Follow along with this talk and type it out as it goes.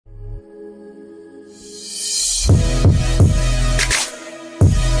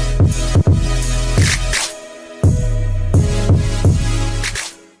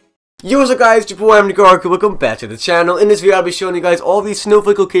Yo, what's up guys, it's your boy, I'm NickArg, welcome back to the channel. In this video, I'll be showing you guys all these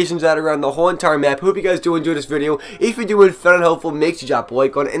Snowflake locations that are around the whole entire map. Hope you guys do enjoy this video. If you're doing fun and helpful, make sure you drop a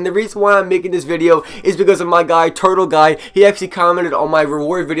like on it. And the reason why I'm making this video is because of my guy, Turtle Guy. He actually commented on my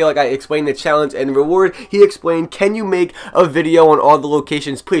reward video, like I explained the challenge and reward. He explained, can you make a video on all the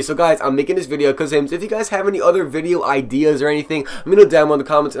locations, please? So guys, I'm making this video because of him. So if you guys have any other video ideas or anything, let me know down below in the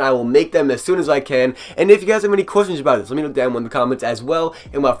comments and I will make them as soon as I can. And if you guys have any questions about this, let me know down below in the comments as well.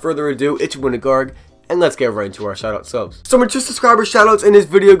 And without further ado, it's your boy NickArg, and let's get right into our shoutout subs. So my two subscriber shoutouts in this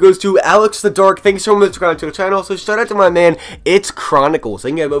video goes to Alex the Dark. Thanks so much for subscribing to the channel. So shout out to my man, It's Chronicles.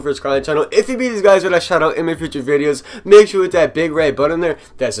 Thank you guys both for subscribing to the channel. If you beat these guys with a shout out in my future videos, make sure to hit that big red button there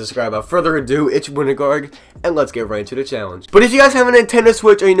that subscribe. Without further ado, it's your boy NickArg, and let's get right into the challenge. But if you guys have a Nintendo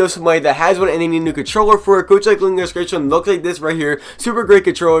Switch or you know somebody that has one and they need a new controller for it, go check the link in the description. Looks like this right here. Super great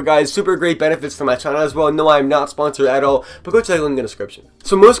controller, guys. Super great benefits to my channel as well. No, I'm not sponsored at all, but go check the link in the description.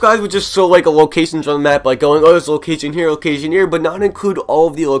 So most guys would just show like a locations on the map, like going, oh, there's location here, but not include all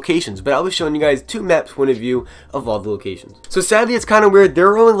of the locations. But I'll be showing you guys two maps point of view of all the locations. So sadly, it's kind of weird. There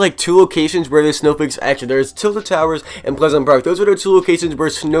are only like two locations where there's snowflakes. Actually, there's Tilted Towers and Pleasant Park. Those are the two locations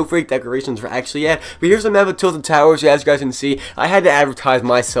where snowflake decorations are actually at. But here's the map of Tilted Towers. As you guys can see, I had to advertise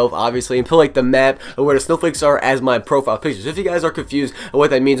myself, obviously, and put like the map of where the snowflakes are as my profile pictures. If you guys are confused of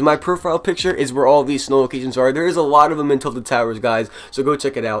what that means, my profile picture is where all these snow locations are. There is a lot of them in Tilted Towers, guys. So go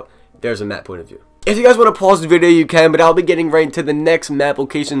check it out. There's a map point of view. If you guys want to pause the video, you can, but I'll be getting right into the next map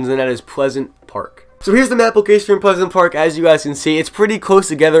locations, and that is Pleasant Park. So here's the map location in Pleasant Park. As you guys can see, it's pretty close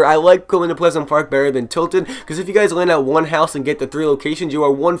together. I like going to Pleasant Park better than Tilted, because if you guys land at one house and get the 3 locations, you are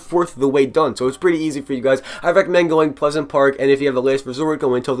 1/4 of the way done. So it's pretty easy for you guys. I recommend going Pleasant Park, and if you have the last resort,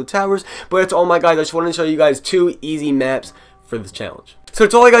 going Tilted Towers. But that's all, my guys. I just wanted to show you guys 2 easy maps for this challenge. So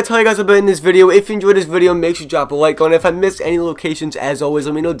that's all I gotta tell you guys about in this video. If you enjoyed this video, make sure you drop a like on it. If I missed any locations, as always,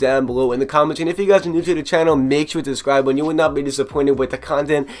 let me know down below in the comments. And if you guys are new to the channel, make sure to subscribe, and you will not be disappointed with the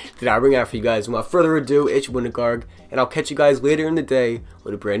content that I bring out for you guys. And without further ado, it's your boy NickArg, and I'll catch you guys later in the day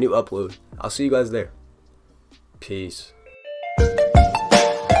with a brand new upload. I'll see you guys there. Peace.